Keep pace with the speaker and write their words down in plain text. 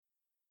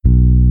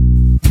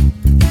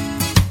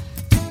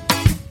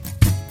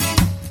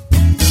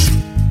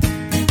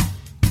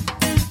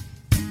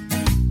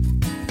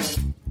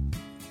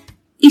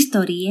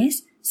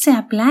Ιστορίες σε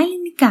απλά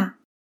ελληνικά.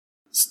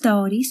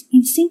 Stories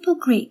in simple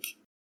Greek.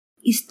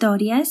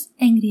 Historias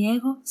en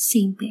griego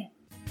simple.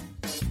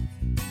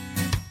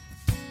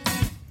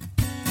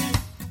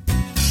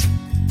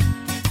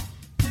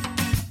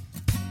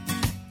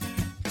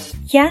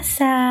 Γεια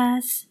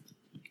σας!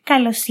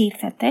 Καλώς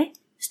ήρθατε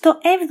στο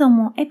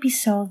 7ο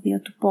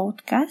επεισόδιο του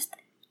podcast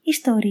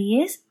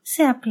Ιστορίες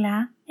σε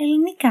απλά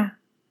ελληνικά.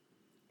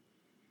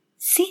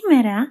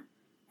 Σήμερα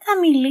θα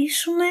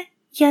μιλήσουμε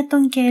για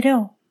τον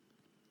καιρό.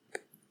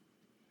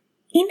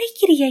 Είναι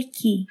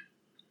Κυριακή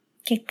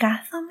και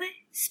κάθομαι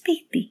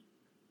σπίτι.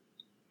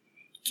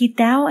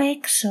 Κοιτάω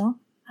έξω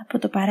από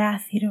το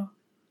παράθυρο.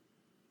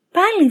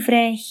 Πάλι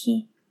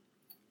βρέχει.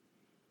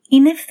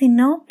 Είναι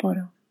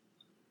φθινόπωρο,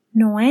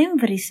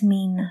 Νοέμβρης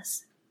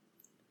μήνας.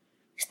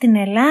 Στην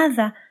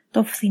Ελλάδα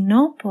το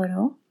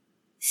φθινόπωρο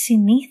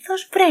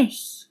συνήθως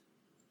βρέχει.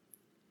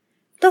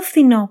 Το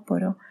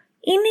φθινόπωρο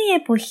είναι η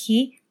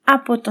εποχή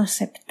από τον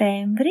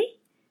Σεπτέμβρη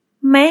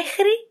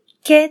μέχρι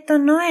και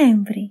τον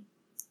Νοέμβρη.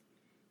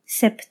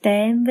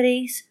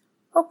 Σεπτέμβρης,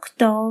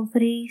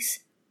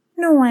 Οκτώβρης,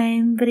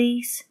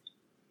 Νοέμβρης,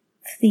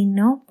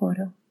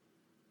 φθινόπωρο.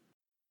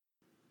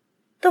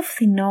 Το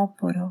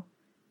φθινόπωρο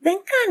δεν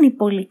κάνει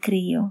πολύ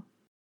κρύο,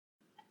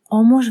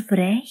 όμως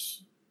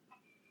βρέχει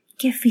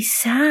και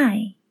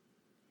φυσάει.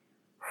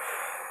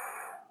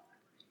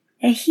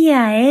 Έχει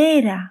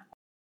αέρα,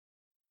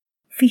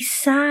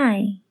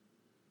 φυσάει.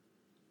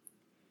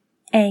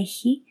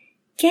 Έχει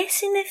και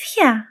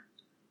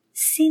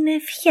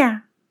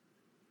συννεφιά.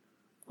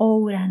 Ο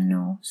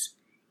ουρανός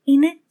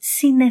είναι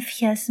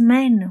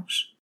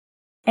συννεφιασμένος.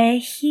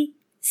 Έχει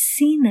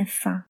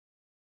σύννεφα.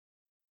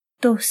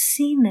 Το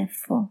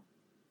σύννεφο.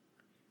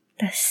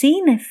 Τα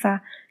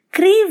σύννεφα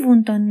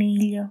κρύβουν τον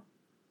ήλιο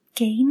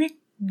και είναι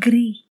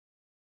γκρι.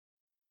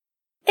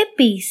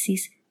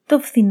 Επίσης, το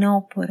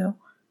φθινόπωρο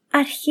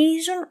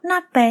αρχίζουν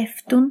να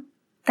πέφτουν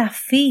τα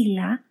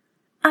φύλλα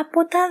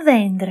από τα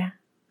δέντρα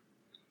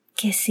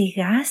και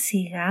σιγά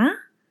σιγά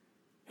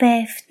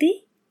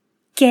πέφτει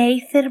και η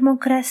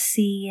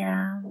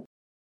θερμοκρασία.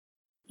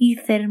 Η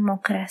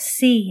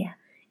θερμοκρασία,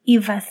 οι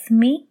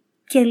βαθμοί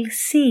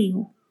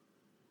Κελσίου.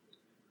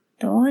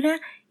 Τώρα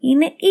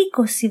είναι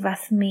 20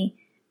 βαθμοί,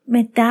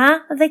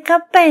 μετά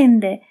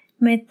 15,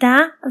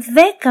 μετά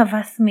 10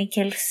 βαθμοί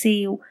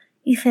Κελσίου.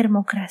 Η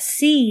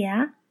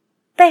θερμοκρασία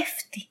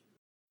πέφτει.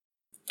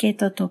 Και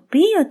το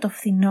τοπίο το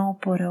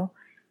φθινόπωρο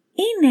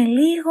είναι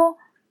λίγο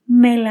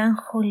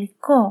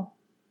μελαγχολικό.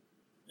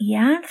 Οι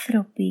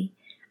άνθρωποι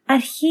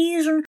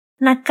αρχίζουν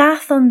να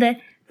κάθονται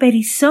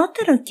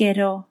περισσότερο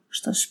καιρό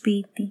στο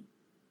σπίτι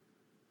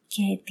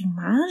και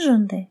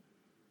ετοιμάζονται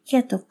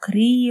για το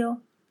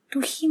κρύο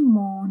του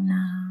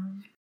χειμώνα.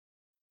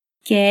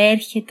 Και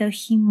έρχεται ο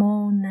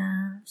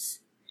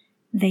χειμώνας,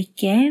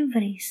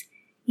 Δεκέμβρης,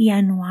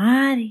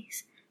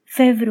 Ιανουάρης,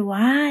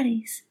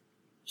 Φεβρουάρης,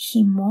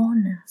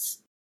 χειμώνας.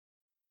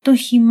 Το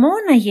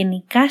χειμώνα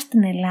γενικά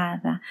στην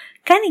Ελλάδα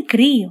κάνει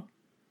κρύο,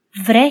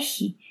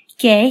 βρέχει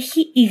και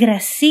έχει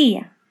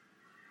υγρασία.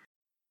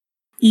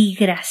 Η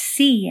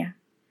υγρασία,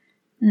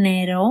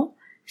 νερό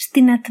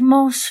στην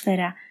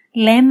ατμόσφαιρα,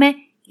 λέμε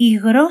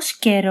υγρός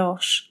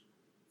καιρός,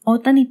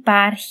 όταν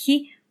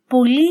υπάρχει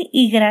πολύ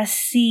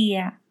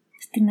υγρασία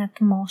στην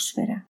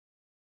ατμόσφαιρα.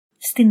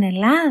 Στην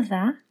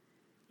Ελλάδα,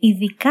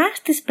 ειδικά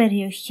στις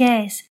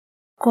περιοχές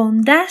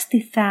κοντά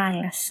στη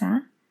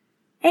θάλασσα,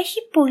 έχει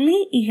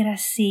πολύ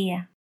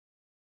υγρασία.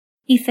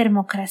 Η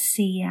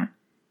θερμοκρασία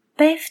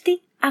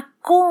πέφτει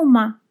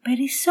ακόμα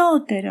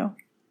περισσότερο.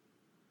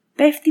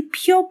 Πέφτει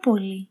πιο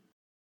πολύ.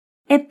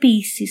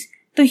 Επίσης,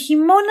 το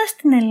χειμώνα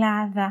στην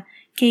Ελλάδα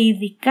και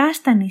ειδικά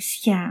στα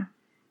νησιά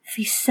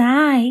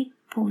φυσάει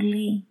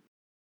πολύ.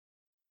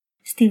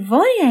 Στη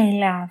Βόρεια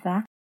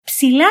Ελλάδα,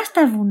 ψηλά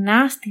στα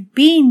βουνά στην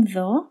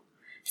Πίνδο,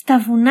 στα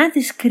βουνά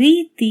της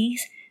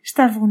Κρήτης,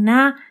 στα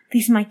βουνά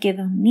της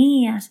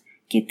Μακεδονίας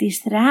και της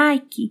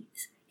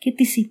Θράκης και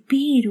της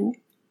Ιππήρου,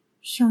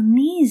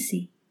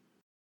 χιονίζει.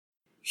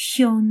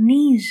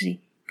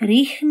 Χιονίζει,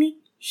 ρίχνει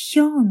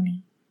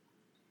χιόνι.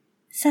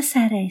 Σας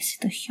αρέσει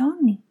το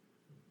χιόνι?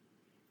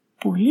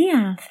 Πολλοί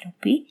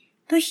άνθρωποι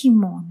το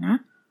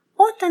χειμώνα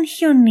όταν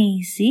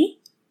χιονίζει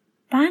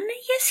πάνε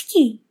για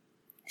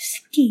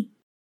σκι.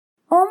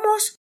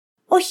 Όμως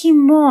ο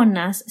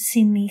χειμώνας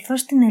συνήθως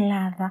στην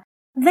Ελλάδα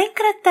δεν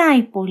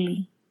κρατάει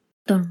πολύ.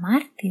 Τον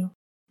Μάρτιο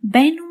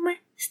μπαίνουμε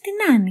στην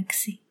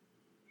Άνοιξη.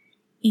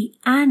 Η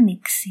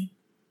Άνοιξη.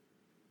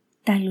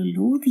 Τα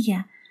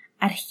λουλούδια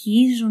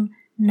αρχίζουν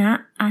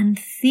να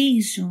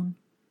ανθίζουν.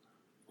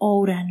 Ο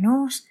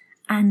ουρανός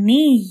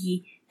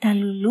ανοίγει, τα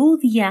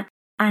λουλούδια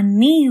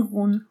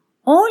ανοίγουν,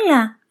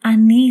 όλα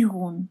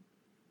ανοίγουν.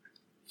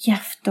 Γι'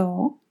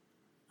 αυτό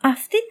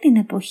αυτή την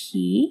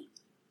εποχή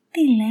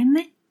τη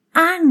λέμε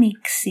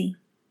Άνοιξη.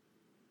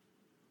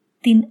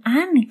 Την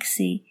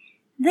Άνοιξη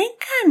δεν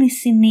κάνει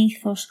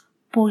συνήθως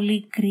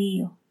πολύ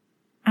κρύο,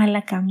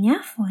 αλλά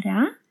καμιά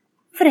φορά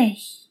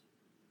βρέχει.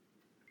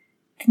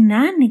 Την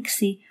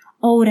Άνοιξη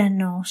ο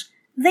ουρανός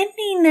δεν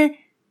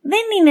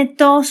είναι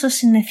τόσο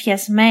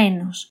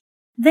συννεφιασμένος,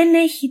 δεν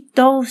έχει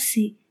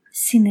τόση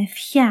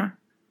συννεφιά.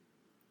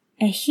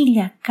 Έχει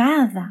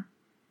λιακάδα,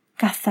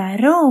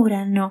 καθαρό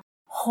ουρανό,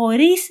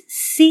 χωρίς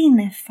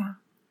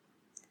σύννεφα.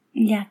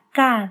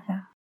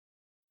 Λιακάδα.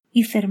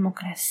 Η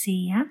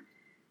θερμοκρασία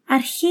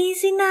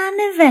αρχίζει να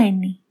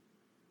ανεβαίνει.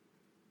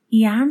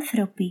 Οι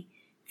άνθρωποι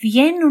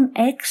βγαίνουν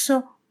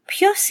έξω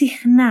πιο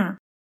συχνά.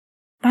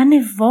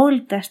 Πάνε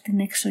βόλτα στην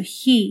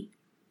εξοχή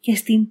και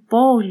στην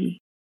πόλη.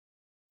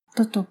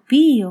 Το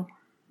τοπίο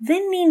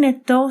δεν είναι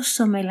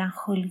τόσο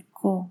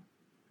μελαγχολικό.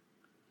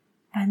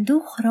 Παντού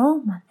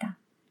χρώματα,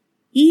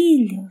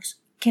 ήλιος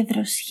και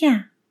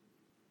δροσιά.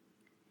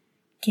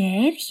 Και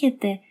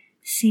έρχεται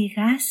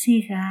σιγά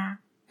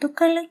σιγά το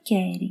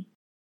καλοκαίρι.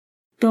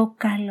 Το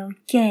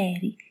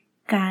καλοκαίρι,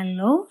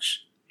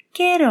 καλός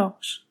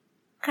καιρός,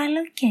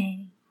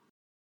 καλοκαίρι.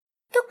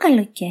 Το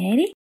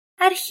καλοκαίρι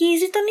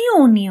αρχίζει τον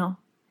Ιούνιο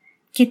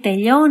και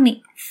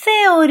τελειώνει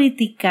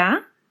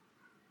θεωρητικά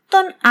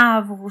τον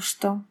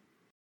Αύγουστο.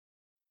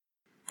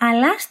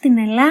 Αλλά στην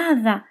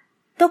Ελλάδα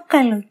το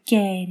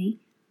καλοκαίρι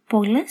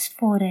πολλές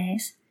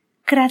φορές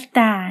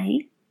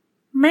κρατάει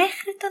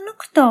μέχρι τον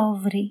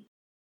Οκτώβρη.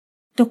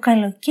 Το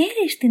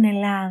καλοκαίρι στην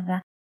Ελλάδα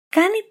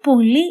κάνει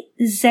πολύ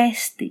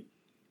ζέστη.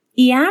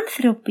 Οι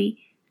άνθρωποι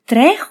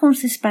τρέχουν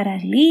στις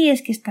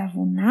παραλίες και στα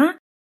βουνά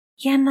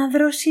για να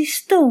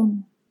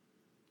δροσιστούν.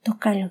 Το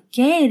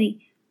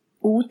καλοκαίρι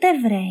ούτε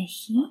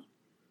βρέχει,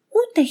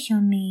 ούτε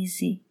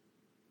χιονίζει.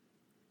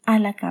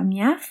 Αλλά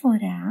καμιά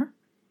φορά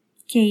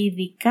και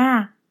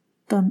ειδικά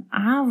τον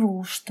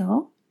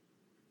Αύγουστο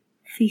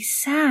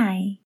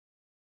φυσάει.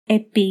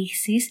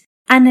 Επίσης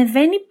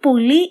ανεβαίνει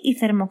πολύ η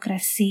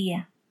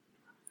θερμοκρασία.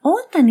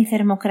 Όταν η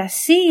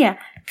θερμοκρασία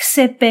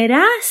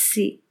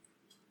ξεπεράσει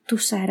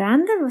τους 40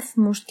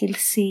 βαθμούς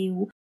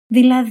Κελσίου,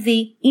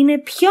 δηλαδή είναι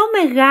πιο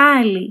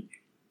μεγάλη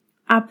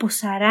από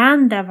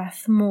 40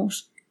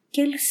 βαθμούς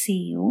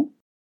Κελσίου,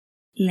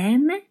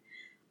 λέμε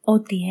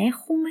ότι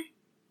έχουμε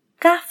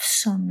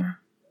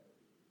καύσωνα.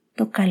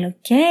 Το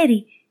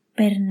καλοκαίρι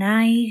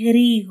περνάει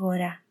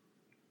γρήγορα.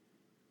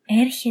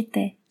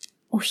 Έρχεται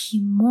ο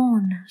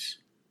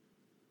χειμώνας.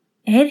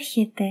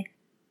 Έρχεται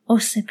ο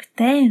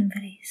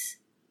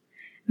Σεπτέμβρης.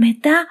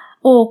 Μετά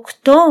ο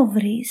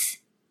Οκτώβρης.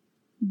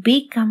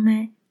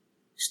 Μπήκαμε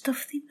στο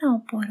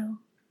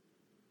φθινόπωρο.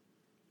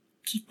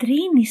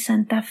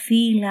 Κιτρίνησαν τα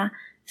φύλλα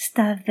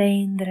στα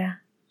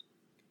δέντρα.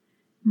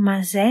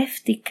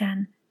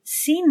 Μαζεύτηκαν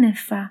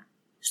σύννεφα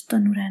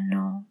στον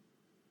ουρανό.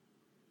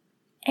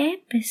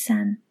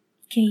 Έπεσαν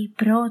και οι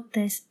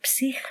πρώτες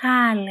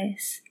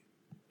ψυχάλες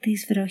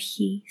της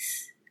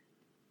βροχής.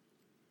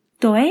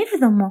 Το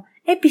 7ο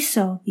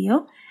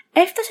επεισόδιο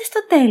έφτασε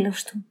στο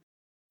τέλος του.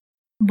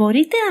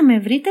 Μπορείτε να με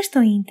βρείτε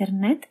στο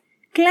ίντερνετ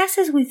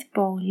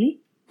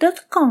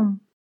classeswithpolly.com.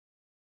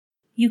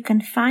 You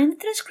can find the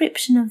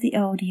transcription of the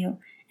audio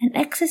and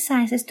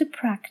exercises to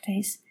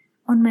practice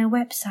on my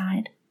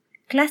website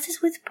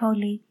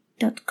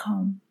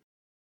classeswithpolly.com.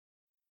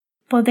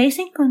 Podéis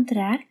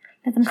encontrar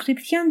la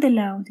transcripción del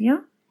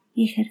audio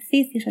y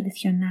ejercicios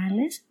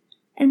adicionales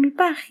en mi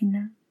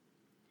página.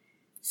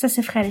 Σας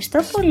ευχαριστώ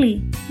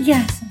πολύ.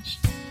 Γεια σας.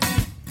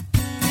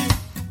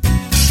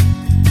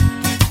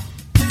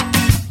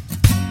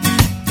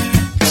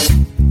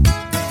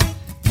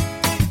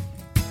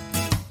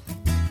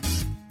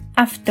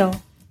 Αυτό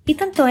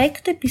ήταν το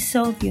 6ο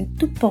επεισόδιο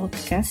του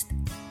podcast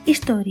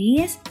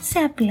 «Ιστορίες σε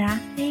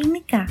απλά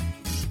ελληνικά».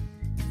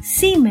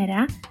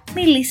 Σήμερα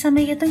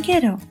μιλήσαμε για τον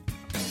καιρό.